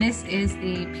This is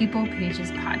the People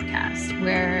Pages podcast,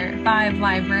 where 5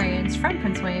 librarians from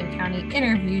Prince William County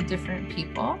interview different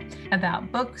people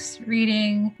about books,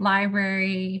 reading,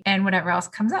 library, and whatever else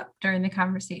comes up during the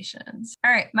conversations.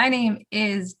 All right, my name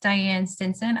is Diane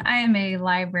Stinson. I am a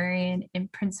librarian in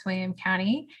Prince William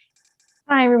County.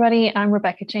 Hi, everybody. I'm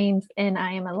Rebecca James, and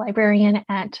I am a librarian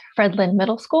at Fred Lynn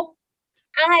Middle School.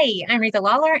 Hi, I'm Rita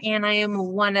Lawler, and I am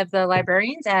one of the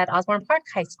librarians at Osborne Park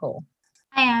High School.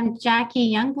 I am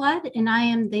Jackie Youngblood, and I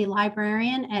am the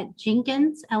librarian at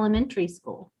Jenkins Elementary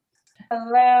School.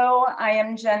 Hello, I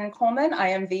am Jen Coleman. I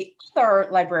am the other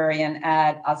librarian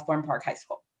at Osborne Park High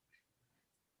School.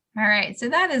 All right, so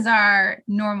that is our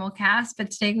normal cast,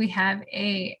 but today we have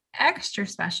a extra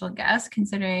special guest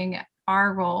considering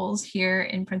our roles here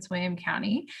in Prince William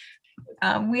County.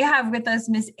 We have with us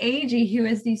Miss Agee, who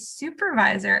is the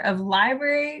supervisor of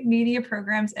library, media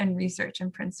programs, and research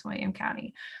in Prince William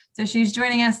County. So she's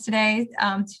joining us today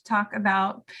to talk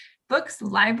about books,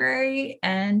 library,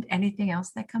 and anything else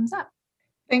that comes up.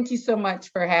 Thank you so much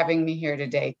for having me here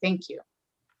today. Thank you.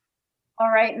 All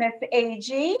right, Miss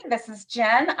Agee, this is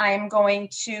Jen. I'm going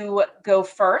to go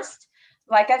first.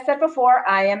 Like I said before,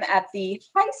 I am at the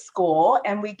high school,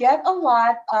 and we get a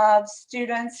lot of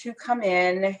students who come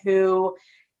in who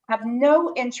have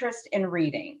no interest in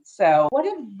reading. So what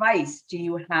advice do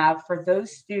you have for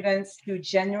those students who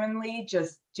genuinely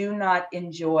just do not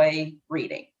enjoy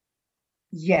reading?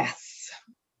 Yes.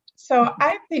 So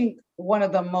I think one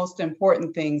of the most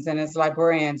important things, and as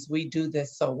librarians, we do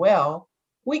this so well,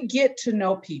 we get to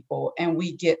know people and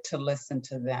we get to listen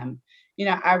to them. You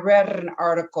know, I read an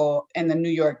article in the New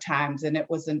York Times, and it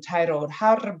was entitled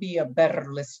How to Be a Better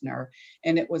Listener,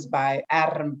 and it was by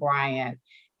Adam Bryant.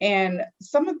 And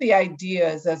some of the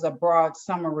ideas as a broad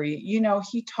summary, you know,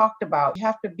 he talked about you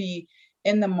have to be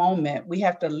in the moment. We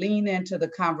have to lean into the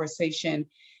conversation.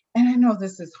 And I know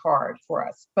this is hard for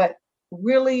us, but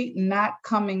really not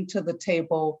coming to the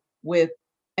table with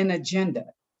an agenda,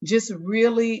 just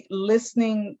really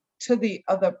listening to the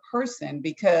other person,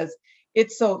 because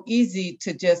it's so easy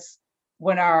to just,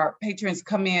 when our patrons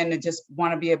come in and just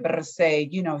want to be able to say,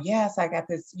 you know, yes, I got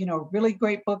this, you know, really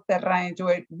great book that I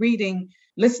enjoyed reading,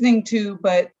 listening to.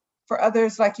 But for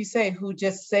others, like you say, who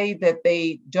just say that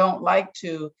they don't like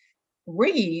to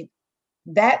read,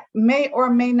 that may or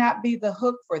may not be the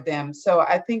hook for them. So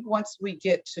I think once we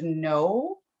get to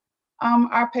know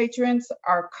our patrons,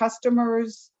 our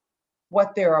customers,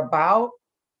 what they're about,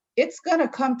 it's going to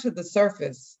come to the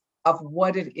surface of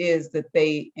what it is that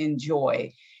they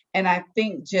enjoy. And I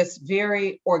think just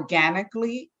very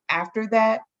organically after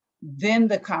that, then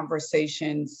the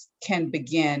conversations can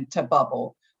begin to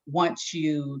bubble once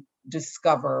you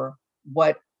discover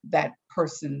what that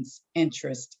person's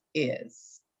interest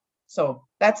is. So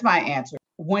that's my answer.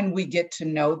 When we get to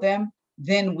know them,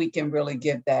 then we can really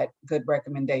give that good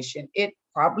recommendation. It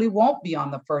probably won't be on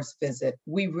the first visit.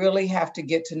 We really have to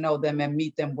get to know them and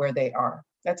meet them where they are.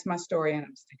 That's my story, and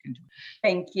I'm sticking to it.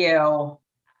 Thank you.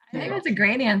 I think that's a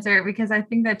great answer, because I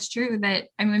think that's true that,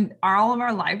 I mean, all of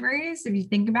our libraries, if you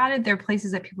think about it, they're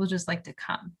places that people just like to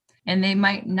come. And they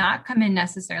might not come in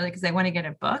necessarily because they want to get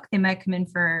a book. They might come in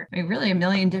for, I mean, really a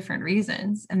million different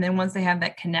reasons. And then once they have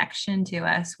that connection to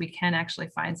us, we can actually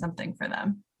find something for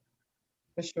them.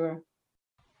 For sure.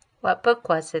 What book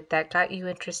was it that got you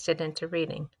interested into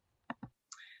reading?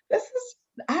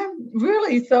 I'm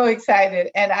really so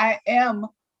excited, and I am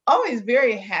always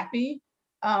very happy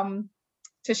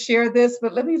to share this,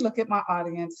 but let me look at my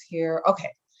audience here. Okay,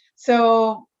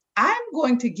 so I'm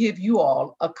going to give you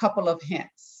all a couple of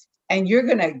hints, and you're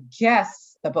going to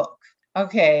guess the book.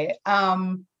 Okay,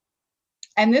 and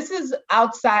this is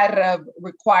outside of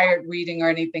required reading or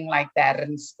anything like that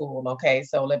in school, okay?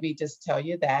 So let me just tell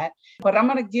you that. But I'm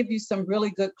going to give you some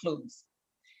really good clues.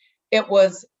 It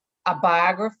was a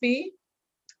biography,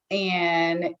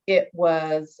 and it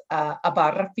was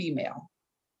about a female.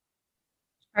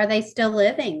 Are they still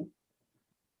living?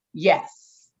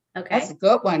 Yes. Okay. That's a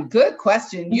good one. Good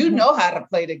question. You know how to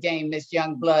play the game, Miss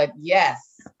Youngblood. Yes.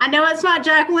 I know it's not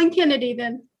Jacqueline Kennedy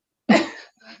then.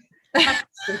 That's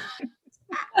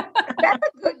a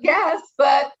good guess,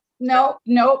 but no.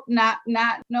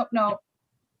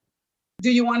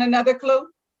 Do you want another clue?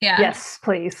 Yeah. Yes,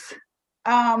 please.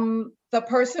 The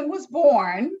person was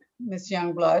born, Miss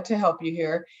Youngblood, to help you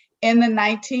here, in the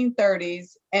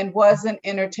 1930s and was an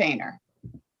entertainer.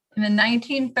 In the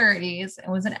 1930s, it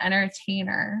was an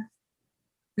entertainer.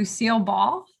 Lucille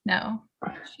Ball? No.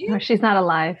 No, she's not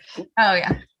alive. Oh,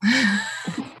 yeah.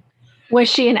 Was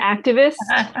she an activist?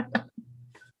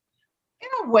 In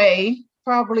a way,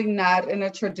 probably not in a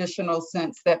traditional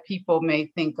sense that people may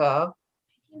think of.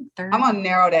 30. I'm gonna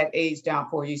narrow that age down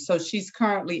for you. So she's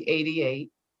currently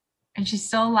 88. And she's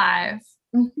still alive.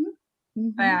 Mhm.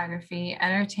 Biography,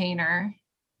 entertainer.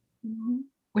 Mhm.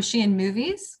 Was she in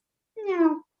movies?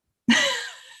 Yeah.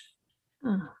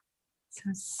 Oh, So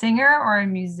singer or a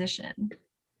musician?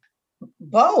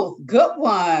 Both. Good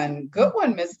one. Good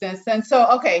one, Miss Stinson. So,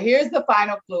 okay, here's the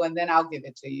final clue, and then I'll give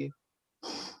it to you.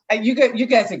 You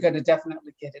guys are going to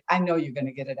definitely get it. I know you're going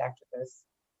to get it after this.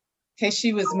 Okay,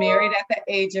 she was married at the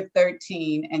age of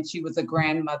 13, and she was a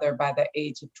grandmother by the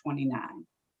age of 29.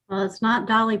 Well, it's not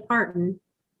Dolly Parton.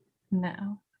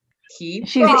 No. Keep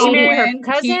She's going. She married her Keep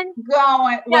cousin?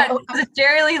 going. Yeah, Well, is it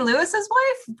Jerry Lee Lewis's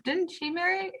wife? Didn't she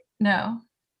marry? No.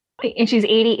 wait, and she's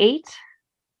 88.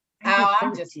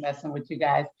 I'm just messing with you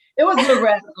guys. It was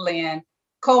Loretta Lynn,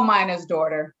 coal miner's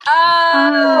daughter.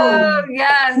 Oh,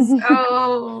 yes.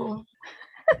 Oh.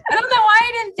 I don't know why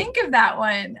I didn't think of that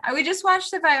one. We just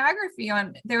watched a biography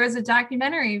there was a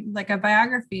documentary, like a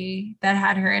biography that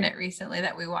had her in it recently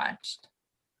that we watched.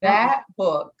 That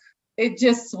book, it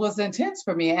just was intense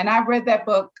for me. And I read that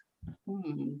book.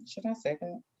 Should I say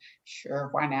that? Sure,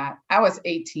 why not? I was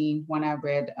 18 when I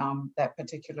read that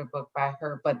particular book by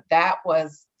her, but that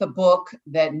was the book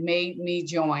that made me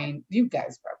join. You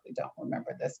guys probably don't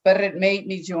remember this, but it made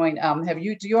me join.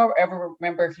 Do you ever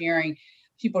remember hearing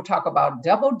people talk about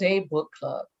Doubleday Book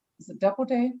Club? Is it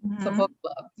Doubleday? It's a book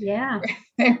club. Yeah.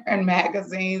 They were in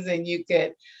magazines, and you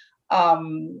could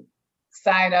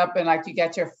sign up, and like you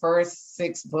got your first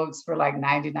 6 books for like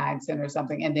 99 cents or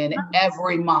something, and then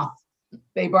every month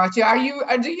they brought you.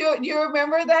 Do you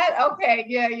remember that? Okay,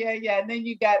 yeah. And then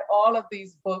you got all of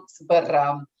these books, but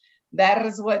that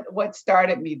is what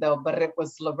started me though. But it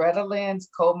was Loretta Lynn's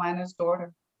Coal Miner's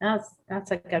Daughter.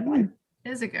 That's a good one.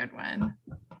 It is a good one.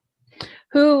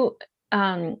 Who,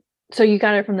 so you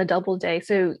got it from the Doubleday.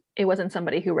 So it wasn't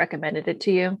somebody who recommended it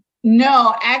to you?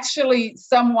 No, actually,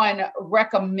 someone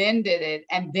recommended it,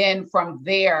 and then from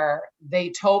there,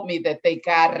 they told me that they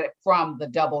got it from the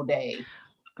Doubleday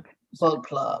Book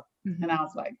Club, and I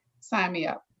was like, "Sign me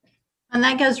up." And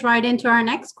that goes right into our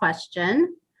next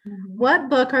question. What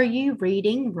book are you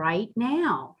reading right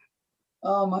now?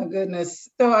 Oh my goodness!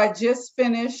 So I just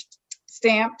finished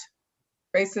Stamped: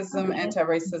 Racism,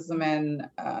 Anti-Racism, and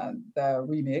the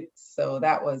remix. So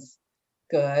that was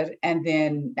good. And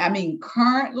then,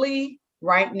 currently,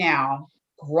 right now,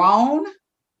 Grown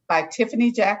by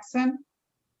Tiffany Jackson.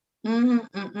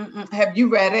 Have you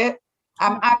read it?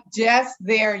 I'm just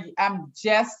there. I'm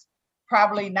just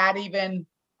probably not even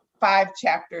 5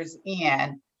 chapters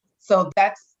in. So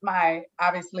that's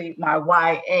obviously my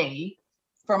YA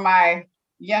for my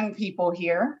young people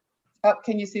here. Oh,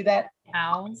 can you see that?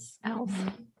 Owls.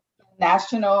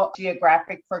 National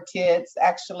Geographic for Kids,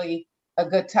 actually a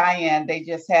good tie-in. They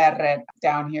just had it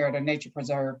down here at a nature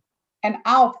preserve, an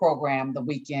owl program the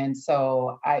weekend.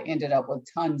 So I ended up with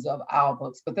tons of owl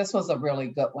books, but this was a really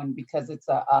good one because it's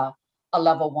a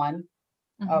level 1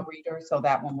 reader. So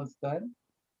that one was good.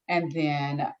 And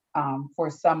then for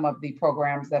some of the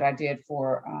programs that I did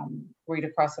for Read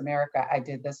Across America, I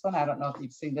did this one. I don't know if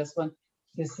you've seen this one.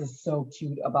 This is so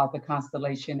cute about the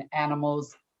constellation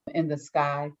animals in the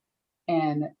sky.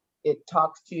 And it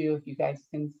talks to you, if you guys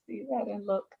can see that and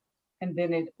look, and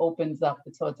then it opens up.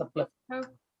 So it's a flip. Oh,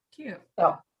 cute.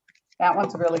 So that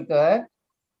one's really good.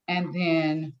 And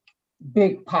then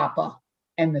Big Papa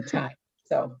and the Time.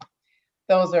 So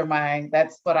those are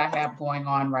that's what I have going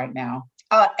on right now.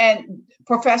 And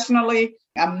professionally,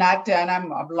 I'm not done.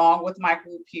 I'm along with my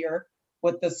group here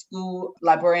with the School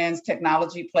Librarians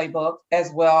Technology Playbook,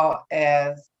 as well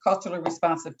as Culturally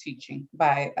Responsive Teaching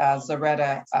by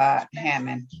Zaretta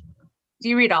Hammond. Do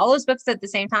you read all those books at the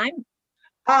same time?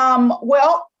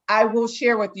 Well, I will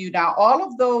share with you now, all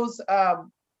of those,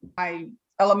 my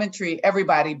elementary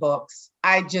everybody books,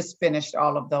 I just finished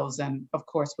all of those. And of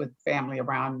course, with family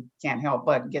around, can't help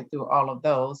but get through all of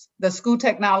those. The School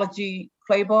Technology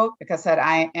Playbook, like I said,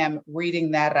 I am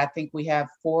reading that. I think we have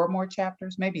 4 more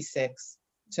chapters, maybe 6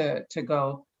 to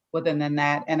go within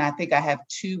that. And I think I have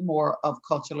 2 more of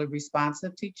Culturally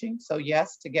Responsive Teaching. So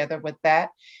yes, together with that.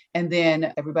 And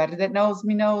then everybody that knows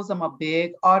me knows I'm a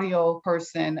big audio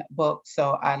person book.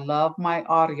 So I love my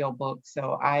audio book.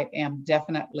 So I am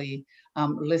definitely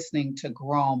listening to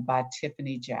Grown by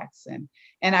Tiffany Jackson.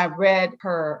 And I read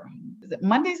her,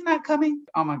 Monday's Not Coming.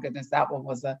 Oh my goodness, that one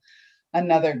was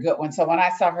another good one. So when I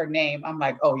saw her name, I'm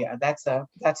like, oh yeah, that's a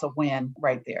win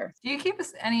right there. Do you keep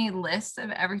us any lists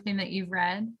of everything that you've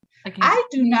read? Like I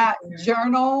do not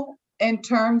journal in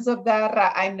terms of that.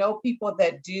 I know people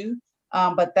that do,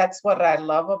 but that's what I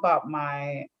love about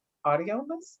my audio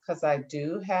list because I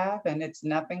do have, and it's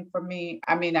nothing for me.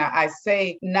 I mean, I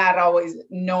say not always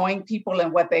knowing people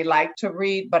and what they like to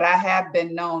read, but I have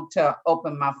been known to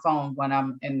open my phone when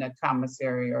I'm in the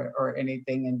commissary or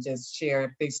anything and just share.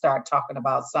 If they start talking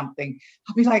about something,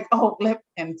 I'll be like, oh,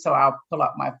 and so I'll pull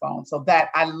up my phone. So that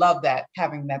I love that,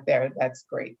 having that there. That's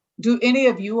great. Do any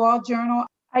of you all journal?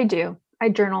 I do. I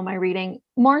journal my reading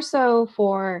more so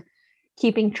for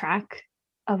keeping track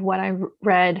of what I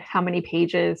read, how many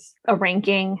pages, a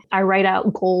ranking. I write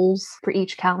out goals for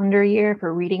each calendar year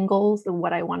for reading goals and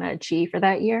what I want to achieve for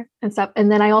that year and stuff.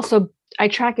 And then I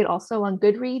track it also on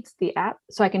Goodreads, the app,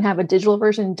 so I can have a digital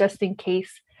version just in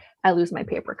case I lose my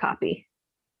paper copy.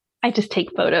 I just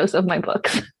take photos of my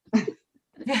books.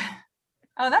 Yeah.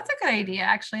 Oh, that's a good idea,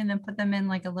 actually. And then put them in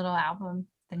like a little album.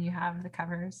 Then you have the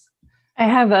covers. I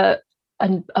have a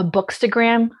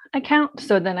Bookstagram account.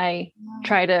 So then I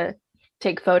try to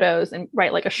take photos and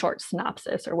write like a short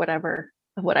synopsis or whatever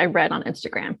of what I read on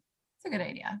Instagram. It's a good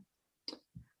idea.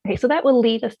 Okay, so that will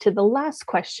lead us to the last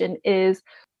question is,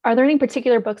 are there any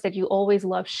particular books that you always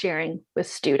love sharing with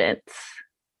students?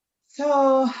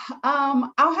 So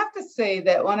I'll have to say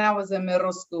that when I was in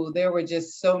middle school, there were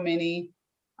just so many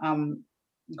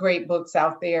great books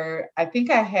out there. I think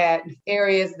I had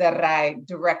areas that I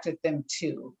directed them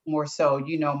to more so,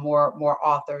 more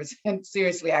authors. And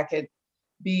seriously, I could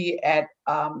be at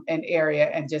an area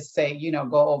and just say,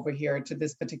 go over here to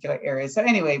this particular area. So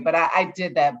anyway, but I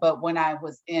did that. But when I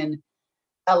was in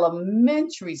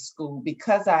elementary school,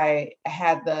 because I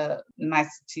had the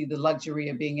luxury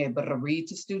of being able to read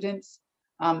to students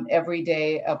every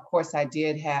day, of course, I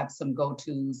did have some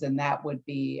go-tos, and that would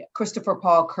be Christopher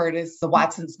Paul Curtis, The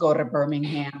Watsons Go to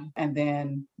Birmingham, and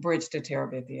then Bridge to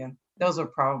Terabithia. Those are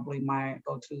probably my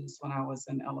go-tos when I was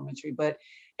in elementary. But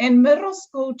in middle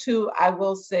school too, I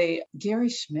will say Gary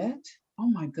Schmidt. Oh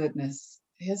my goodness.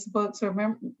 His books,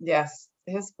 remember? Yes,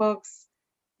 his books.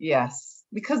 Yes,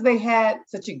 because they had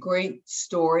such a great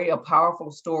story, a powerful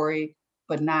story,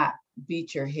 but not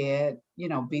beat your head,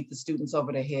 beat the students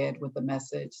over the head with the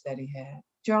message that he had.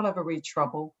 Did y'all ever read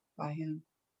Trouble by him?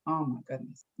 Oh my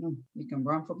goodness. You can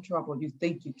run from trouble. You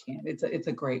think you can. It's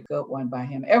a great, good one by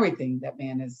him. Everything, that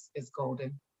man is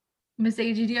golden. Miss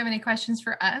Ag, do you have any questions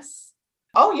for us?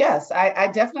 Oh, yes. I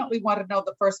definitely want to know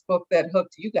the first book that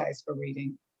hooked you guys for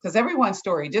reading. Because everyone's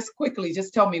story, just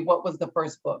tell me what was the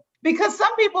first book. Because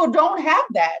some people don't have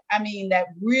that. I mean, that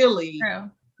really.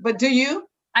 True. But do you?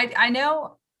 I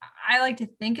know. I like to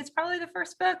think it's probably the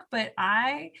first book, but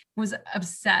I was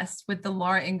obsessed with the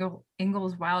Laura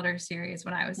Ingalls Wilder series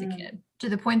when I was a kid, to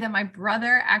the point that my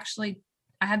brother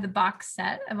I had the box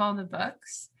set of all the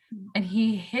books and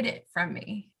he hid it from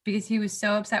me because he was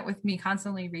so upset with me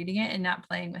constantly reading it and not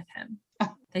playing with him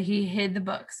that he hid the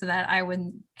books so that I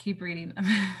wouldn't keep reading them.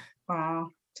 Wow.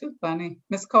 Too funny.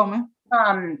 Miss Coleman?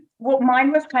 Well,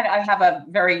 mine was I have a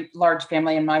very large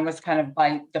family, and mine was kind of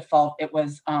by default. It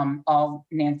was all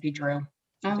Nancy Drew.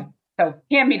 Oh. So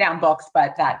hand-me-down books,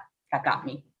 but that got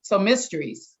me. So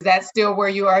mysteries, is that still where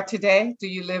you are today? Do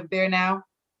you live there now?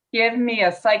 Give me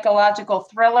a psychological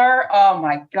thriller. Oh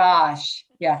my gosh.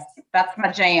 Yes, that's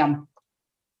my jam.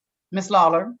 Miss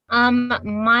Lawler?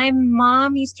 My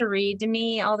mom used to read to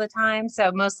me all the time,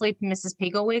 so mostly Mrs.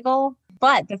 Piggle-Wiggle.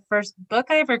 But the first book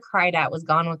I ever cried at was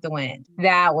Gone with the Wind.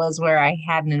 That was where I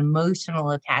had an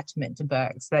emotional attachment to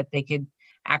books that they could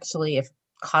actually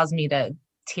cause me to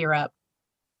tear up.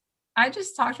 I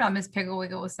just talked about Miss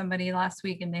Piggle-Wiggle with somebody last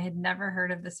week and they had never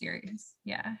heard of the series.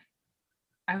 Yeah.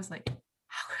 I was like,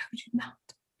 how could you not?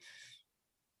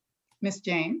 Miss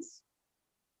James?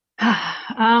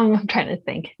 I'm trying to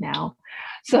think now.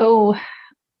 So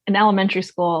in elementary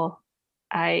school,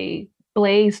 I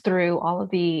blazed through all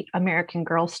of the American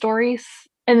Girl stories.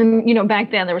 And then, back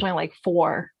then there was only like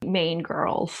 4 main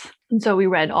girls. And so we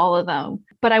read all of them.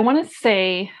 But I want to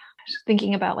say, just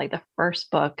thinking about like the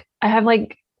first book, I have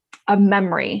like a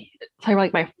memory. It's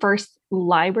like my first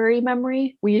library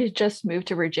memory. We had just moved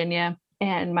to Virginia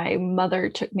and my mother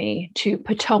took me to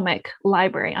Potomac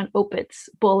Library on Opitz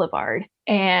Boulevard.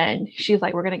 And she's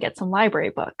like, we're going to get some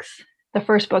library books. The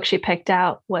first book she picked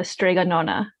out was Strega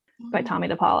Nona by Tommy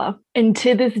DePaula. And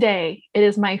to this day, it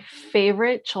is my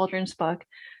favorite children's book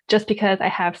just because I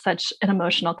have such an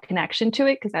emotional connection to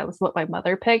it because that was what my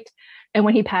mother picked. And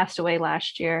when he passed away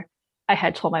last year, I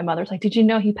had told my mother, did you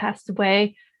know he passed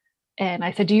away? And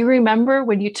I said, do you remember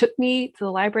when you took me to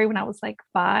the library when I was like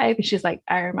 5? And she's like,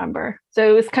 I remember. So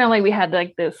it was kind of like we had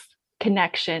like this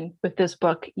connection with this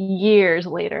book years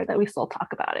later that we still talk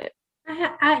about it.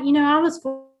 I was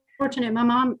fortunate. My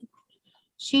mom,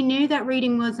 she knew that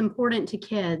reading was important to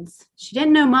kids. She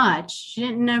didn't know much. She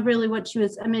didn't know really what she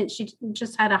was. I mean, she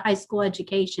just had a high school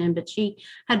education, but she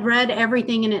had read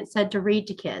everything and it said to read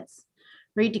to kids,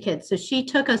 read to kids. So she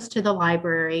took us to the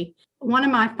library. One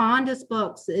of my fondest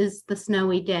books is The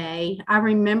Snowy Day. I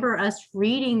remember us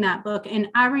reading that book, and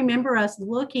I remember us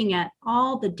looking at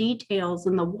all the details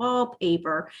in the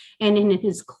wallpaper and in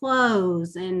his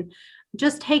clothes, and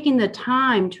just taking the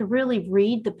time to really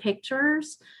read the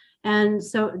pictures. And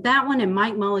so that one and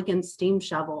Mike Mulligan's Steam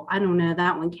Shovel, I don't know,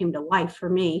 that one came to life for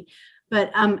me.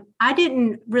 But I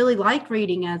didn't really like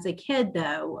reading as a kid,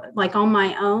 though, like on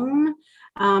my own.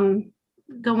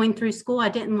 Going through school, I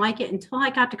didn't like it until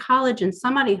I got to college and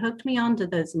somebody hooked me onto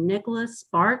those Nicholas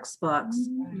Sparks books.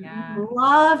 Yeah.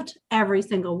 Loved every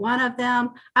single one of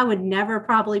them. I would never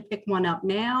probably pick one up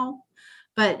now,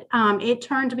 but it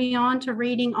turned me on to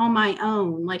reading on my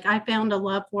own. Like I found a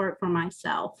love for it for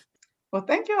myself. Well,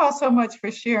 thank you all so much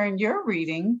for sharing your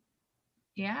reading.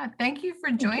 Yeah. Thank you for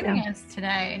joining us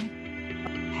today.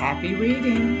 Happy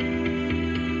reading.